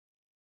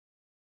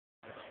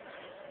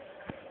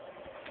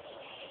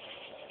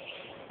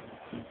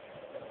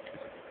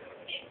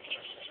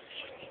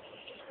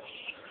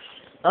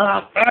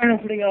I'm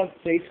putting on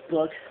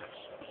Facebook.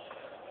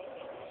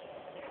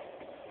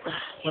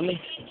 Let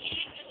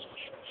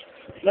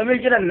me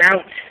get a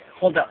mount.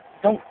 Hold up.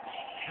 Don't.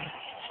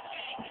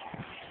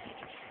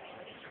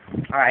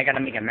 Alright, I gotta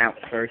make a mount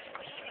first.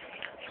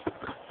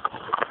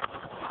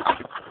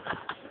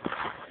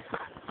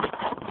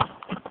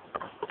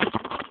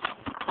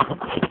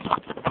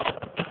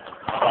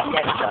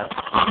 Yes, it does.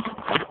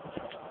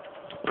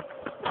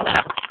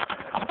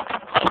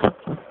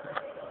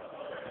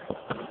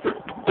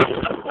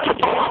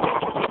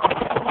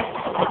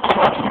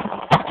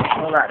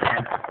 Hold on,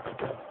 man.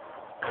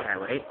 Alright,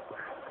 wait.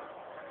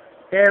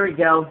 There we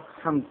go.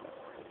 From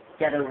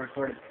ghetto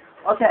recording.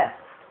 Okay.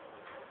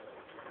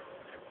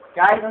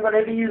 Guys, I'm going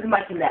to be using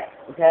my Kinect,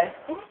 okay?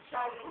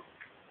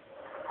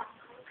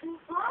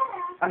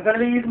 I'm going to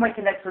be using my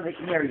Kinect so they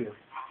can hear you.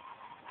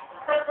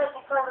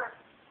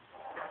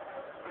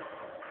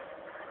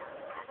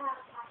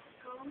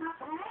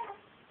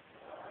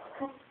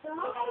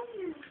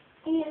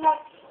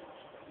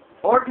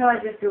 Or can I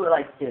just do it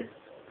like this?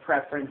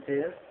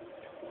 Preferences.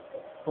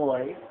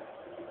 Voice.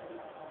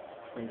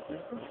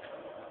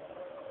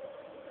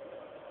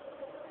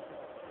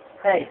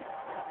 Hey.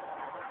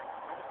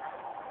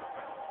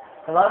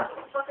 Hello?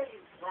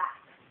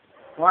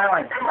 Why am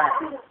I black?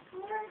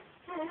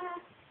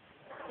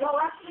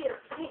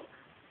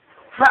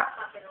 Ha!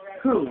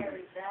 Who?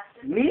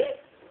 Me?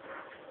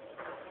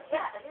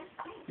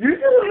 You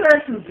just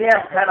wear some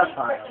damn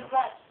pedophile.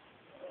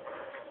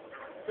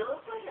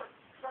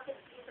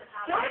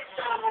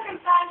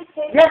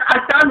 Yes, I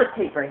found the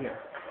tape right here.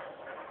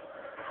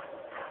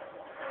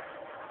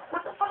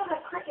 What the fuck is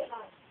that cricket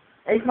noise?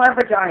 It's my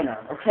vagina,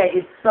 okay?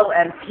 It's so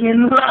empty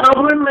and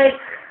lonely.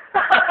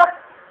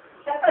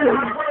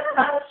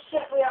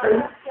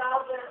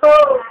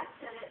 Oh.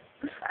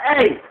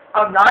 Hey,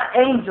 I'm not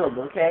angeled,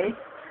 okay?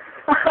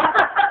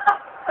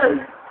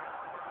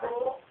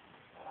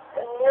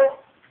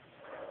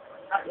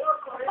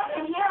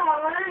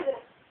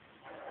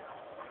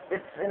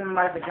 It's in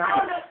my vagina.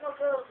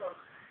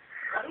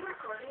 Are you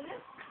recording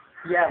this?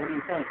 Yeah, what do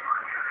you think?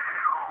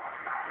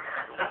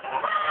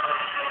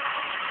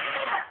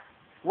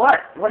 What?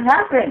 What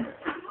happened?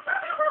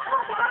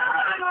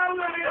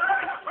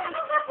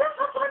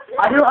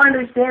 I don't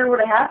understand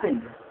what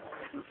happened.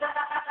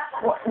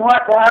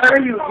 What? Why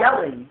are you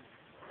yelling?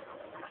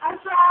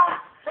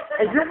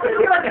 Is this going to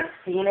be like a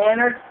scene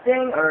anner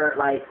thing, or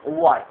like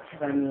what?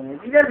 I mean,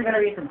 if you guys are going to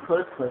be some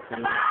pussy.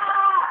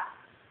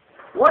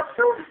 What's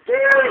so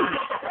scary?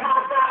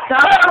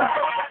 Stop!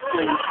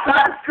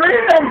 Stop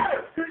screaming!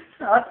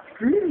 Stop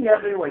screaming,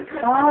 everyone.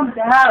 Calm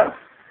down.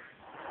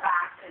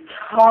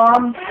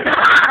 Calm down.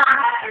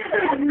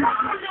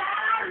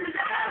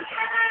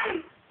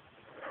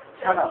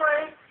 Shut up.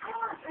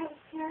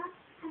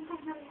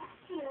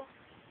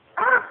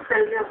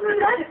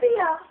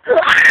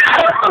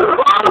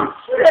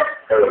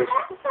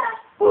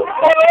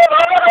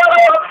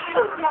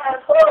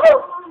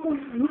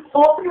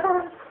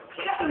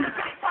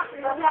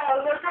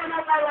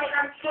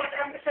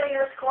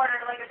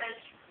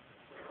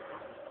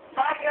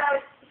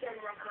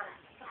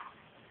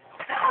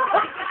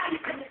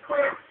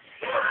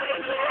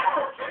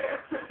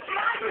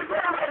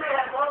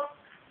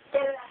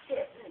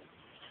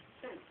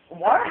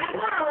 What?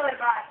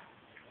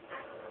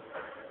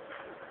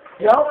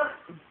 Yo.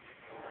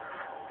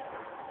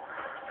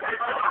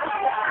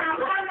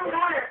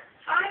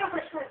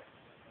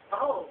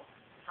 Oh,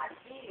 I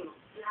see you.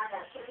 You have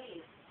that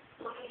sleeve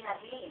looking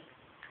at me.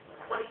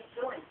 What are you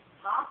doing?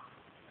 Huh?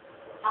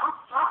 Huh?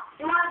 Huh?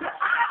 You want to...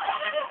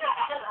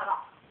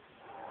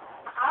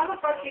 I was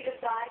afraid you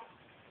just died.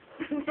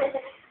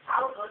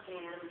 I was looking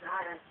at him and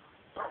I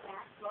what,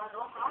 man? You want to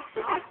go? Huh?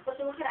 Huh? What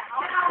you looking at?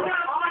 Huh? Oh,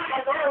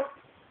 my God.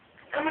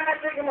 I'm going to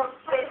take him on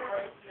space.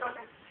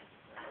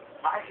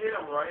 I hit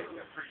him right in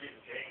the freaking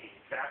gate,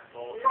 that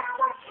bull.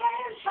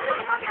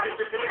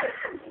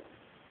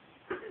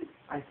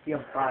 I feel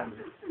fun.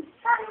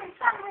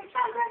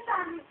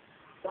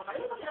 Why are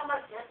you looking at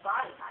my dead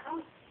body? I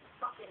don't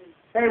fucking...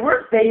 Hey,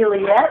 where's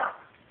Bailey at?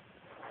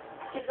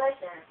 She's right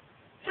there.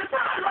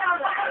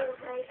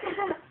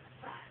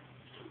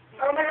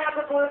 I'm gonna have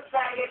the blue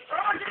faggot.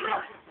 Oh,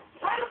 look!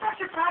 Why the fuck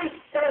your body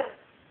says?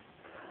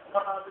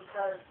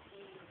 Because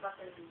he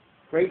fucking...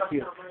 Great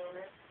you.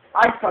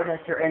 I thought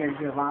that's your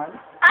energy, Yvonne.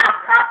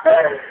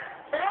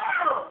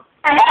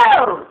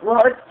 Ow!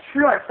 Well, it's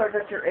true. I thought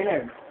that's your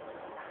innards.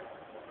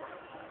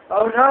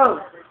 Oh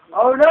no!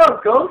 Oh no!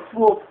 Ghost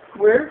Wolf,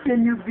 where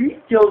can you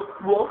be, Ghost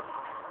Wolf?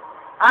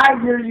 I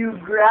hear you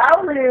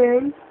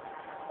growling.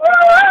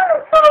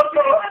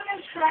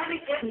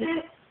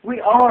 We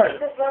are.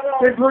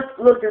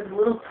 Look, there's a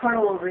little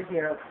tunnel over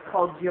here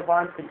called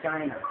Giovanni's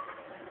vagina.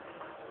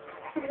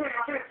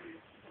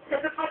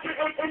 There's a fucking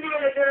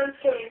Indiana Jones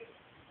cave.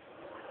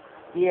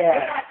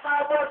 Yeah.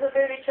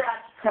 It's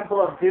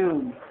Temple of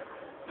Doom.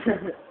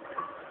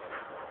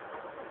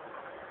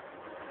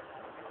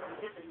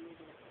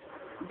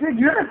 Dude,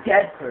 you're a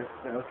dead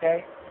person,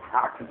 okay?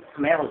 I can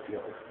smell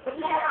you.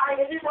 Yeah,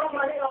 I just want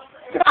my...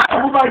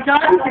 Oh my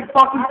God, you can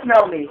fucking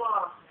smell me.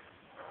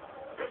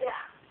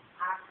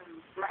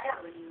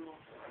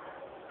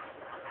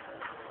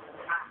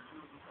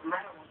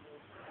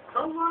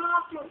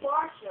 off to a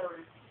bar show.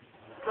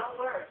 Don't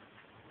worry.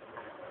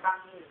 I'm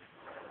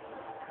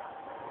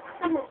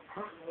you.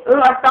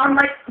 Ooh, I found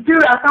where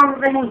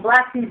they hang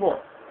black people.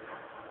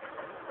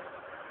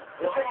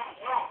 Hey, I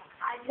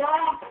know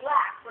I'm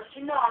black, but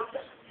you know,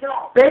 just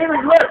know.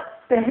 Bailey, look!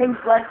 They hang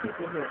black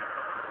people here.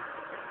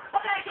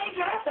 Okay, I can't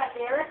get up that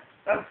there.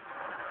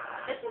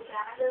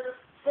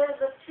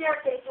 There's a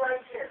staircase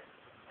right here.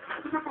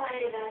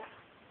 Right there.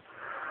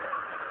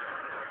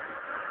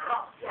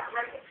 Oh, yeah,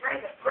 right there.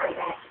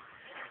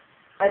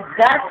 And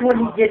that's when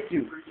he gets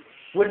you.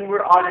 When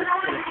we're on his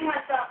I'm face. not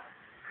myself.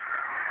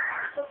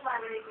 So far,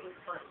 everything's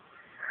funny.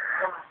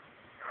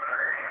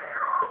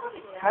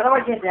 How do I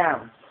get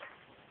down?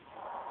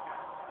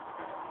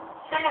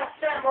 Sam,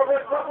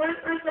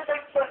 where's the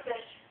Bigfoot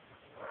fish?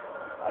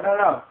 I don't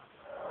know.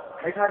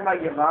 Are you talking about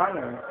Yvonne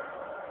or?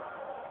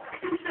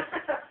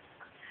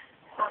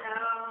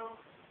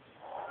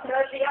 No,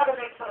 it's the other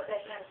Bigfoot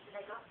fish.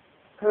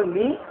 Who,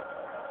 me?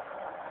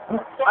 I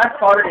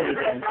farted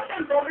again.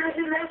 Something boogers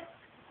in this?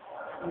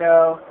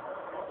 No.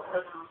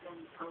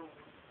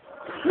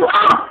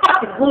 Ah,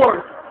 fucking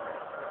horse!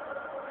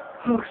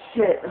 Oh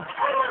shit.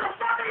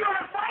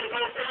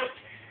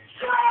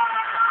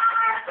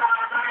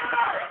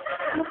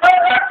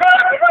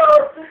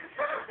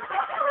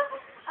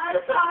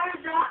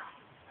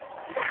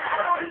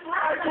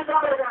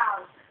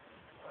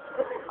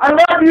 I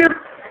love you!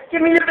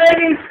 Give me your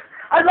babies!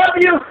 I love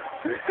you!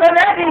 My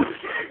babies!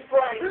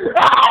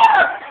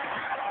 Ah!